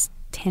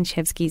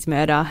 Stanchevsky's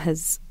murder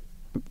has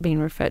been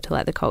referred to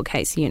like the cold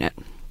case unit.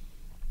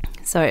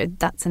 So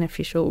that's an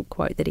official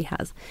quote that he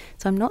has.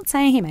 So I'm not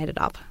saying he made it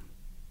up,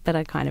 but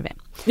I kind of am.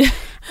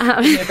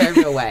 In a very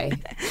real way,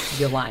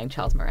 you're lying,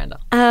 Charles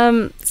Miranda.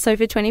 So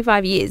for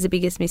 25 years, the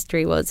biggest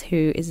mystery was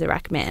who is the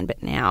rack man,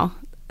 but now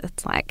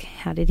it's like,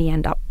 how did he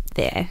end up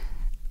there?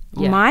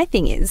 Yeah. My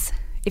thing is,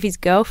 if his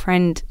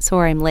girlfriend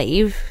saw him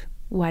leave,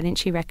 why didn't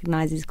she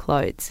recognise his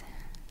clothes,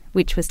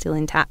 which were still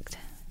intact?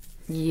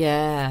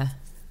 Yeah.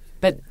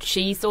 But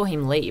she saw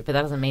him leave, but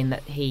that doesn't mean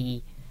that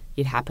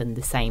it happened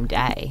the same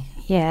day.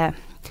 Yeah.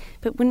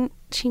 But wouldn't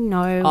she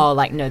know? Oh,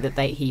 like know that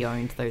he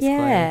owned those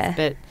clothes.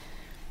 But,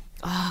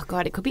 oh,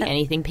 God, it could be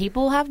anything.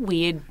 People have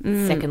weird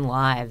second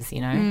lives, you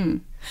know?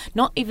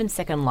 Not even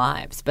second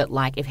lives, but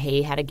like if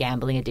he had a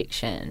gambling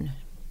addiction,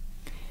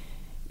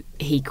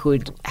 he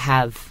could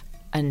have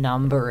a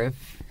number of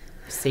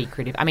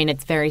secretive... I mean,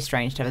 it's very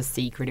strange to have a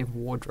secretive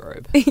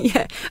wardrobe.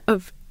 Yeah,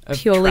 of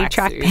purely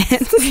track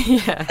pants.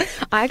 Yeah.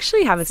 I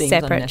actually have a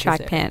separate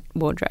track pant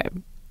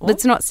wardrobe.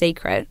 It's not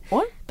secret.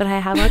 What? But I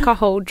have like a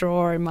whole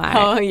drawer in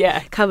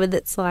my cupboard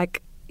that's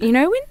like, you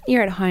know when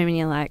you're at home and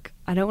you're like,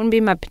 I don't want to be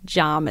in my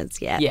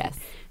pajamas yet. Yes.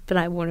 But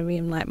I want to be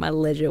in like my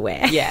leisure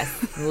wear.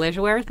 Yes.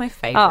 Leisure wear is my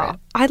favourite. Oh,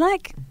 I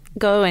like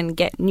go and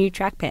get new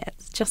track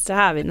pants just to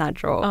have in that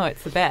drawer. Oh,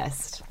 it's the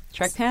best.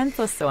 Track pants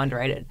are so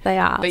underrated. They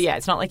are. But yeah,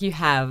 it's not like you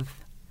have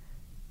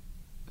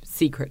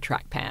secret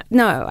track pants.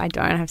 No, I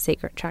don't have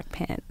secret track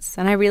pants.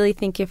 And I really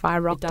think if I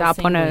rocked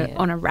up on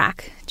a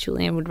rack,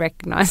 Julian would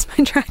recognise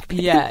my track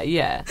pants.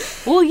 Yeah.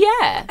 Well,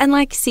 yeah. And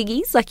like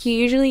ciggies, like you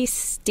usually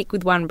stick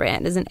with one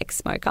brand as an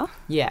ex-smoker.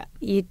 Yeah.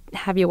 You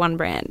have your one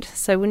brand.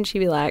 So wouldn't she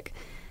be like,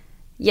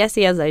 yes,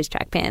 he has those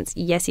track pants.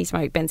 Yes, he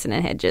smoked Benson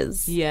and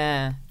Hedges.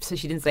 Yeah. So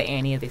she didn't say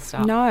any of this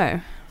stuff. No.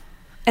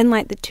 And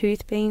like the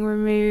tooth being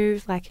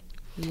removed, like...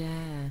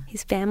 Yeah.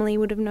 His family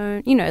would have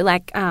known. You know,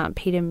 like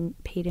Peter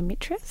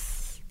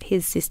Mitras,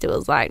 his sister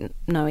was like,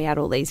 no, he had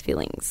all these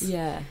feelings.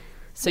 Yeah.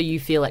 So you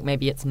feel like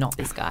maybe it's not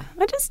this guy?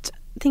 I just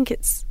think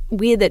it's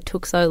weird that it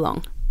took so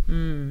long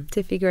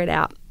to figure it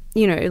out.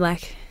 You know,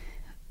 like,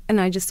 and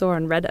I just saw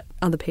on Reddit,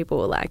 other people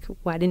were like,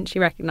 why didn't she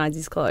recognise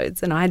his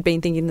clothes? And I had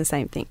been thinking the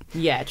same thing.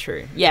 Yeah,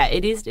 true. Yeah,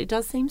 it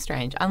does seem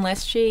strange.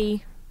 Unless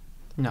she...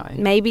 No.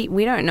 Maybe,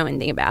 we don't know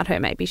anything about her.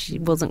 Maybe she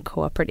wasn't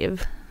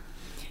cooperative.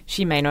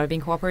 She may not have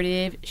been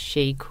cooperative.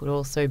 She could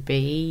also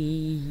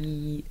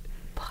be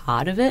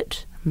part of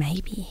it.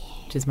 Maybe.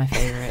 Which is my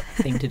favourite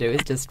thing to do,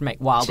 is just make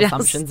wild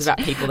assumptions about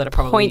people that are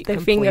probably point the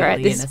finger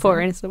at this innocent.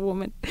 poor innocent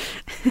woman.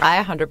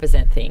 I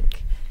 100%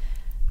 think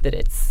that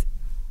it's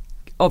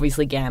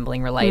obviously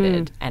gambling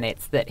related and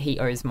it's that he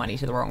owes money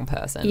to the wrong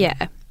person.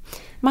 Yeah.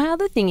 My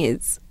other thing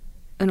is,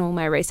 in all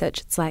my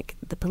research, it's like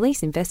the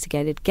police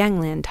investigated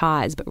gangland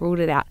ties but ruled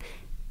it out.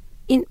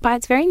 By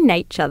its very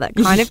nature, that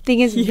kind of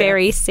thing is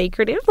very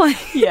secretive. Like,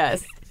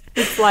 yes.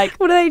 It's like...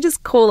 What do they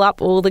just call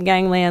up all the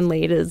gangland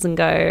leaders and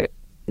go,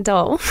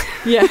 doll?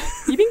 Yeah.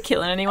 You been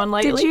killing anyone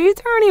lately? Did you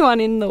throw anyone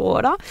in the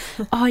water?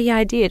 Oh, yeah,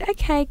 I did.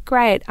 Okay,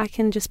 great. I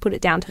can just put it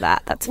down to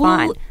that. That's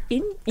fine.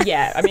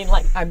 Yeah, I mean,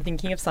 like, I'm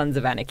thinking of Sons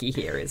of Anarchy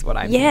here is what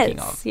I'm thinking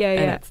of. Yeah.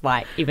 And it's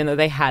like, even though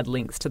they had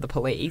links to the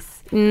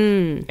police,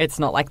 it's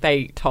not like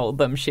they told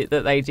them shit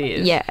that they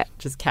did. Yeah.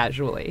 Just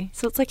casually.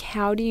 So it's like,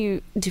 how do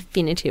you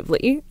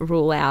definitively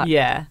rule out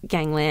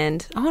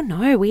gangland? Oh,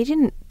 no, we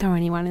didn't throw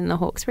anyone in the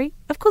Hawkesbury.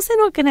 Of course they're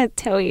not going to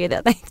tell you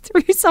that they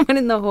threw someone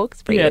in the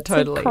Hawkesbury. Yeah, it's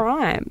totally. a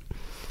crime.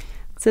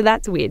 So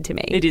that's weird to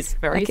me. It is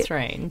very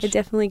strange. It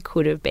definitely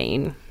could have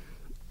been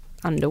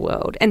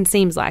underworld, and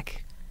seems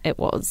like it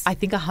was. I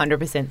think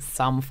 100%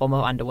 some form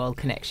of underworld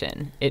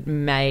connection. It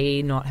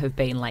may not have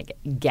been like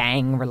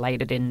gang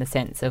related in the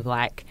sense of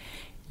like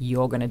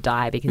you're going to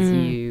die because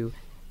you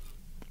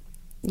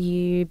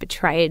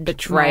betrayed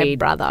my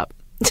brother.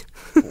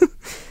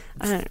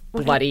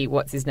 Bloody,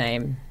 what's his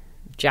name?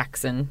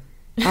 Jackson.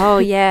 Oh,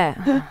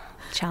 yeah.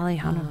 Charlie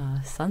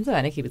Hunnam. Sons of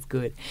Anarchy was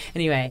good.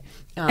 Anyway,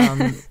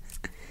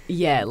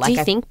 yeah. Like, do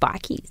you think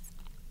bikies?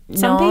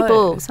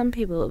 Some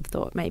people have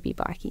thought maybe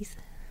bikies.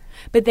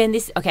 But then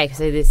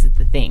so this is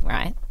the thing,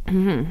 right?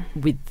 Mm-hmm.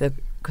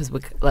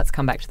 Let's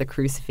come back to the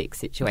crucifix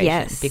situation.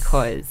 Yes.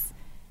 Because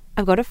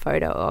I've got a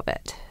photo of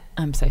it.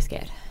 I'm so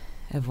scared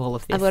of all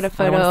of this. I've got a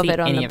photo of it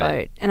on the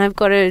boat. And I've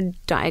got a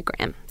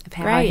diagram of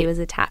how he was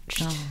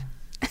attached.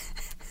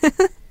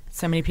 Oh.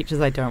 So many pictures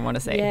I don't want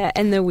to see. Yeah,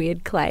 and the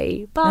weird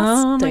clay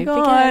bust. Oh my Don't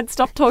God. forget.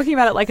 Stop talking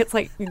about it like it's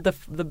like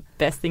the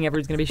best thing ever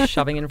is going to be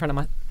shoving in front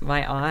of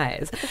my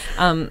eyes.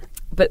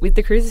 But with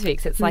the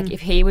crucifix, it's like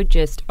if he were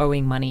just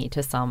owing money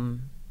to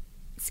some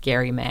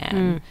scary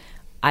man,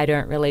 I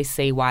don't really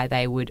see why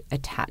they would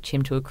attach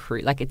him to a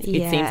cruise. Like it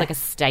seems like a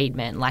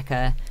statement, like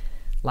a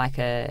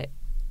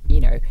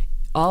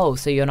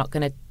so you're not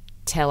going to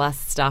tell us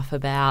stuff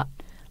about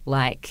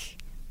like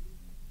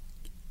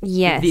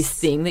this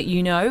thing that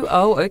you know?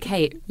 Oh,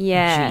 okay.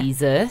 Yeah.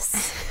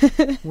 Jesus.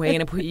 We're going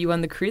to put you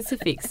on the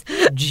crucifix.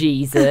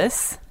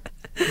 Jesus.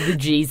 The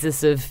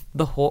Jesus of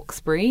the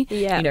Hawkesbury.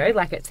 Yeah. You know,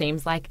 like it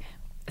seems like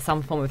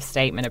some form of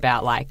statement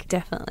about like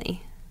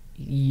Definitely.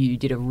 you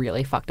did a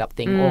really fucked up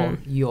thing or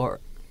you're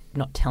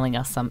not telling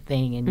us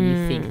something and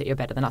you think that you're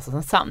better than us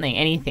or something,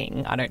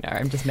 anything. I don't know.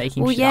 I'm just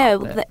making shit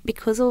up. Well,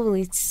 because all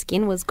his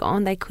skin was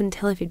gone, they couldn't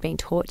tell if he'd been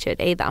tortured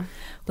either.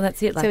 Well,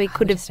 that's it. Like, so he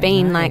could have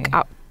been like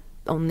up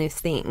on this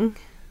thing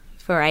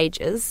for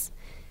ages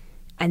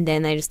and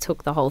then they just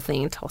took the whole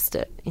thing and tossed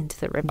it into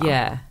the river.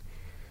 Yeah.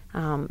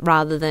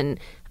 Rather than,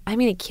 I'm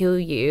going to kill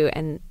you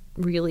and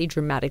really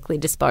dramatically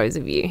dispose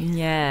of you.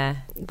 Yeah.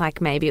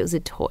 Like maybe it was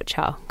a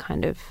torture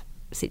kind of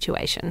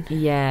situation.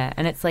 Yeah.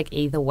 And it's like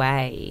either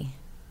way,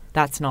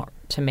 that's not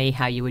to me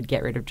how you would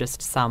get rid of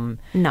just some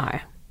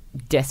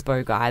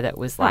despo guy that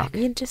was like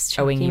you just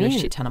owing you a in.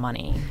 shit ton of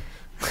money.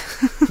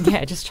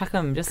 Yeah, just chuck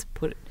him, just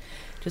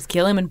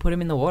kill him and put him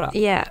in the water.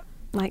 Yeah,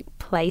 like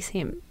place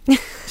him.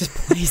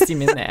 Just place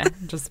him in there.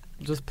 Just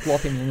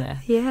plop him in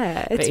there.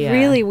 Yeah, it's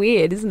really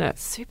weird, isn't it?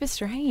 Super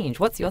strange.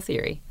 What's your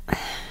theory?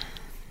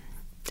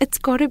 It's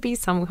got to be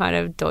some kind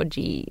of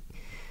dodgy.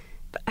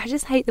 But I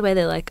just hate the way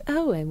they're like,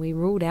 oh, and we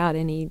ruled out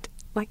any.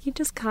 Like, you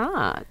just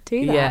can't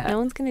do that. Yeah. No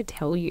one's going to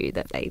tell you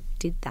that they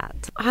did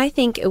that. I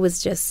think it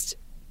was just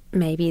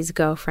maybe his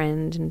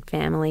girlfriend and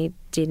family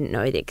didn't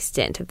know the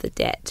extent of the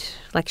debt.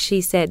 Like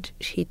she said,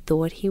 she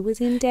thought he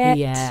was in debt.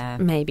 Yeah.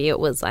 Maybe it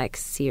was like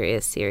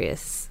serious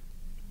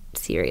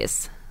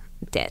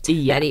debt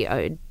that he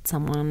owed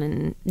someone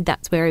and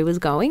that's where he was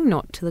going,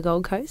 not to the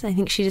Gold Coast. I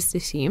think she just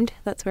assumed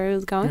that's where he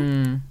was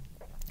going.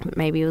 But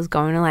maybe he was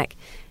going to like,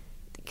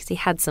 because he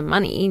had some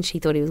money and she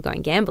thought he was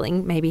going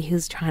gambling. Maybe he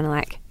was trying to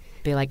like,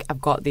 be like, I've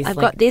got this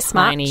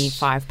tiny much.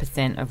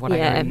 5% of what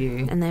I owe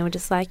you. And they were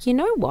just like, you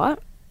know what?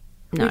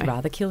 No. We'd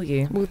rather kill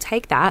you. We'll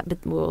take that,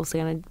 but we're also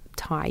going to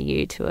tie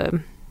you to a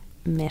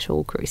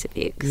metal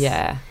crucifix.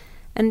 Yeah.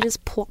 And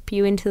just plop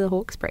you into the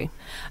Hawkesbury.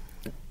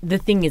 The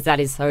thing is,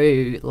 that is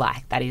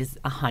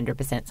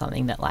 100%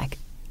 something that like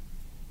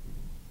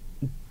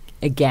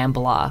a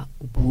gambler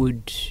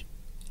would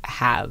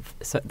have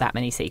that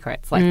many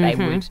secrets. Like they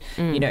would,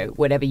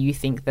 whatever you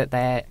think that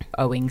they're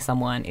owing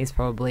someone is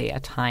probably a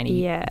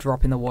tiny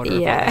drop in the water of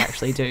what they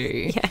actually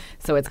do.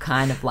 So it's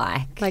kind of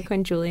like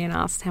when Julian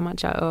asked how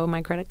much I owe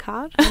my credit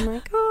card, I'm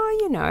like,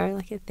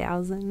 like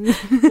 1,000.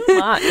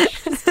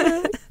 Much.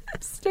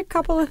 Just a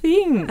couple of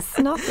things.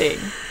 Nothing.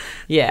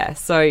 Yeah.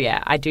 So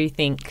I do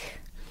think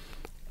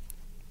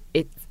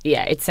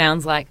it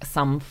sounds like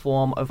some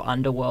form of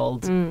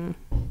underworld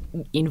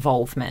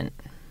involvement.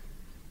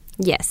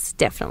 Yes,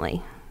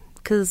 definitely.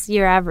 Because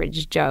your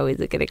average Joe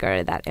isn't going to go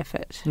to that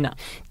effort. No.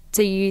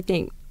 So you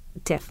think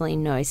definitely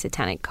no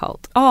satanic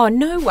cult? Oh,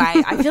 no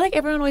way. I feel like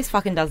everyone always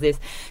fucking does this.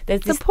 There's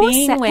this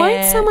thing where...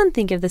 Won't someone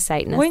think of the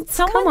Satanists? Won't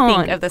someone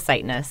think of the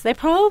Satanists? They're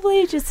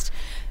probably just...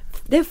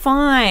 They're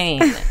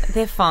fine.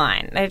 They're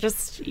fine. They're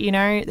just,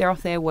 they're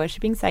off there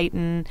worshipping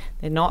Satan.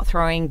 They're not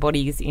throwing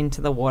bodies into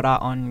the water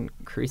on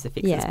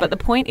crucifixes. Yeah. But the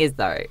point is,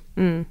 though,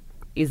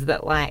 is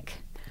that, like...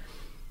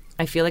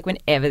 I feel like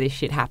whenever this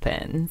shit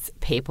happens,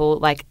 people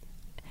like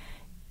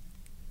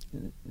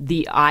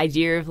the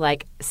idea of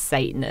like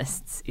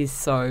Satanists is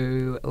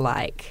so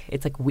like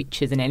it's like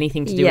witches and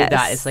anything to do with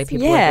that. It's like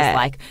people are just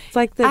like it's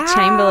like the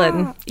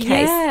Chamberlain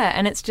case. Yeah,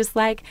 and it's just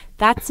like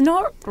that's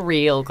not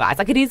real, guys.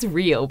 Like it is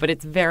real, but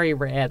it's very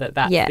rare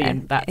that's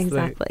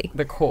exactly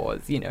the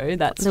cause.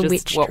 That's the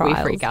just what trials.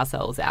 we freak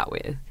ourselves out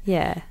with.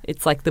 Yeah,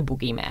 it's like the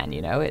boogeyman.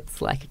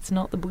 It's like it's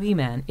not the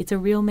boogeyman. It's a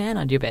real man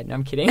under your bed. No,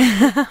 I'm kidding.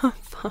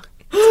 Fuck.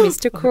 It's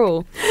Mr.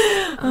 Cruel.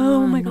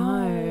 Oh my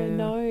God,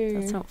 no.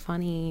 That's not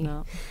funny.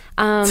 No.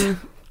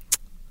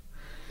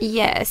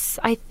 Yes,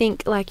 I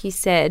think, like you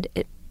said,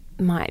 it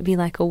might be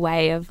like a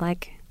way of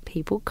like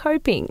people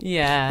coping.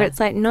 Yeah. But it's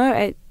like,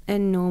 no, a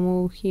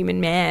normal human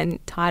man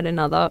tied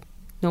another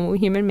normal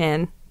human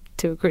man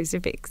to a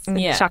crucifix and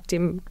chucked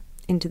him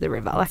into the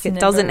river. Like it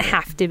doesn't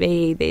have to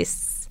be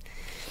this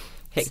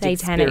hectic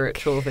satanic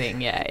spiritual thing.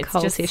 Yeah, it's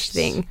cultish just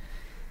thing.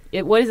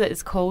 What is it?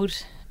 It's called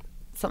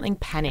something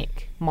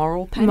panic.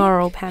 Moral panic?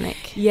 Moral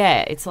panic.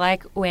 Yeah, it's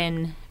like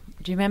when...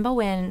 Do you remember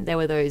when there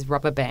were those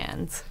rubber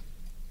bands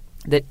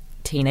that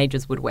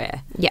teenagers would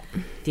wear. Yeah.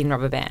 Thin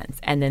rubber bands.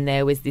 And then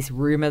there was this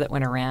rumour that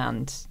went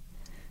around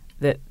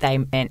that they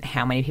meant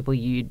how many people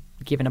you'd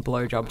given a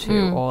blowjob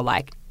to, or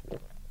like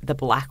the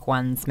black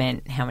ones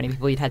meant how many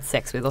people you'd had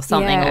sex with, or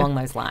something along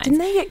those lines. Didn't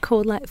they get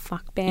called like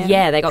fuck bands?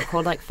 Yeah, they got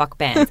called like fuck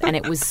bands, and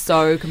it was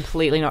so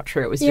completely not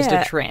true. It was just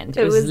a trend.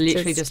 It was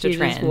literally just a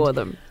trend. Just wore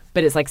them.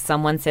 But it's like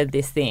someone said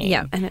this thing,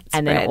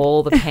 and then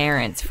all the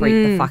parents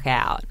freaked the fuck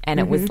out, and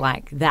it was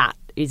like that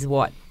is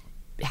what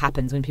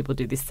happens when people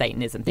do this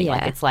Satanism thing.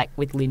 Like it's like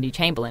with Lindy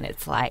Chamberlain,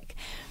 it's like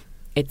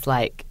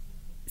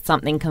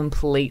something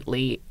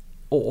completely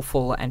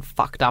awful and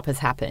fucked up has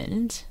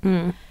happened,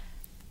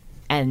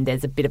 and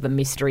there's a bit of a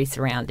mystery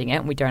surrounding it,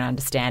 and we don't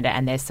understand it,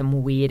 and there's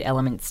some weird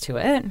elements to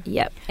it.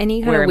 Yep,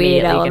 any kind we're of weird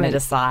immediately element. going to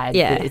decide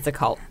that it's a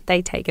cult.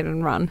 They take it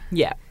and run.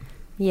 Yeah,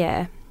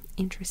 yeah,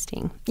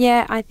 interesting.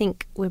 Yeah, I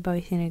think we're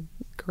both in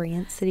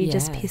agreement that he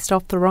just pissed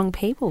off the wrong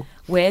people.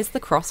 Where's the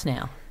cross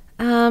now?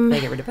 Did they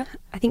get rid of it?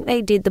 I think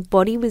they did. The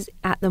body was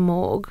at the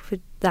morgue for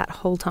that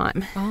whole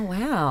time. Oh,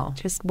 wow.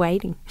 Just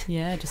waiting.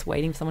 Yeah, just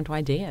waiting for someone to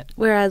ID it.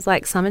 Whereas,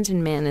 like,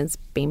 Somerton Man has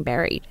been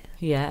buried.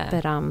 Yeah.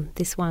 But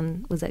this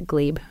one was at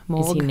Glebe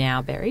Morgue. Is he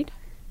now buried?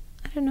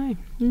 I don't know.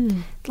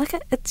 Like,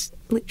 it's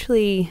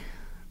literally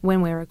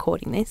when we're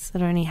recording this.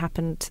 It only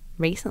happened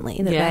recently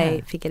that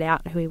they figured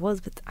out who he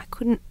was. But I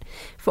couldn't...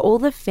 For all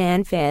the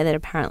fanfare that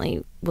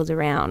apparently was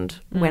around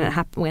when it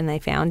happened, when they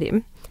found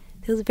him,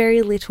 there was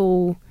very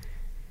little...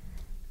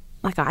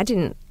 Like, I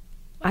didn't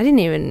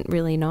even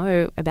really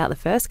know about the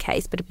first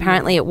case, but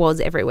apparently it was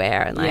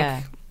everywhere, and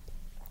like,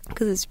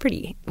 because it's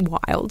pretty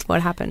wild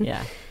what happened.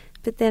 Yeah.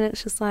 But then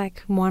it's just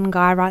like one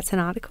guy writes an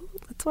article.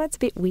 That's why it's a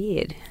bit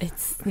weird.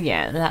 It's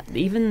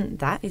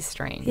that is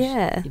strange.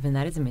 Yeah. Even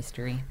that is a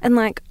mystery. And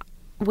like,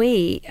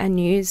 we are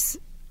news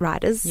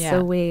writers,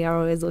 so we are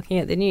always looking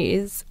at the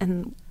news,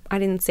 and I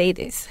didn't see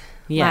this.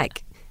 Yeah.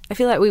 Like, I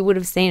feel like we would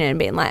have seen it and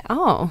been like,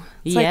 oh,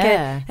 it's like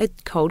a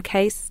cold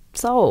case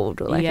solved.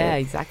 Or like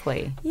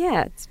exactly.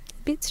 Yeah, it's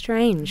a bit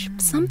strange.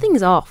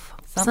 Something's off.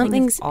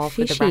 Something's off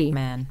fishy. with the Rack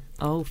Man.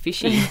 Oh,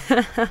 fishy.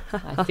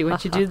 I see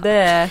what you did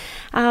there.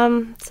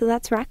 So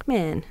that's Rack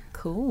Man.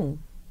 Cool.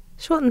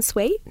 Short and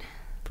sweet.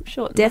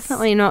 Short.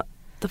 Definitely not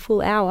the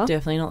full hour.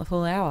 Definitely not the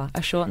full hour.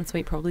 A short and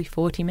sweet, probably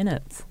 40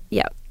 minutes.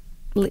 Yep.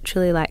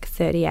 Literally like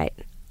 38.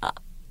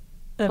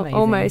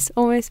 Amazing.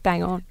 Almost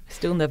bang on.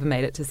 Still never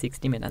made it to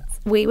 60 minutes.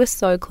 We were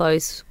so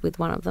close with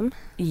one of them.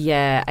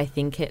 Yeah, I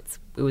think it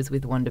was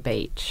with Wanda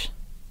Beach.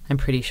 I'm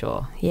pretty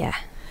sure. Yeah.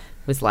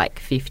 It was like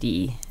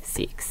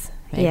 56,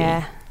 maybe.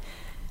 Yeah.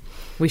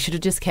 We should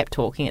have just kept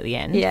talking at the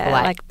end. Yeah, for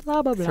like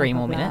blah, blah, blah. 3 blah,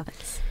 more blah.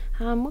 minutes.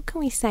 What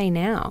can we say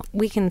now?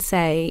 We can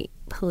say,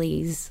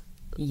 please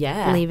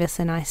leave us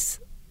a nice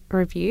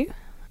review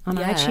on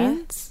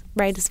iTunes.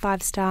 Rate us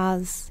 5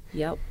 stars.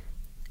 Yep.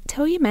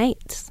 Tell your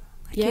mates.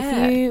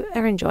 If you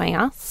are enjoying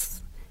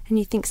us and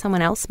you think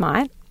someone else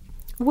might,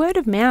 word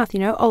of mouth,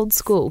 old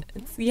school.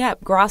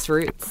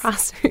 Grassroots.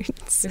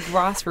 Grassroots. The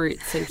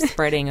grassroots sort of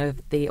spreading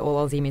of the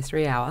All Aussie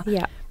Mystery Hour.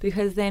 Yeah.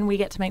 Because then we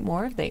get to make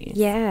more of these.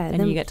 Yeah.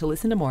 And you get to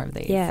listen to more of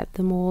these. Yeah.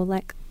 The more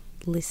like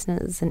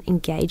listeners and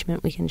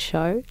engagement we can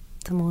show,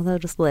 the more they'll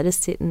just let us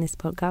sit in this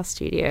podcast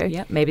studio.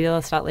 Yeah. Maybe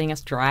they'll start letting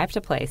us drive to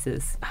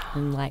places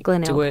and like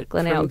Glenelg, do it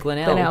from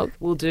Glenelg.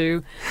 We'll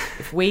do,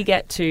 if we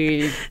get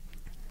to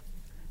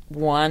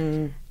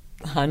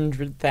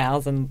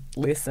 100,000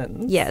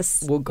 listens.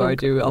 Yes. We'll go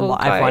do a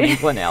live one in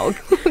Glenelg.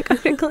 We'll go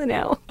to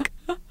Glenelg.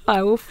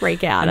 I will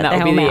freak out and at the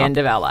that will be Hellmouth. the end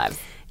of our lives.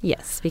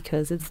 Yes,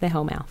 because it's the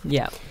Hellmouth.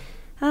 Yeah.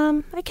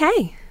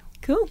 Okay.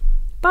 Cool.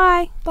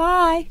 Bye.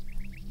 Bye.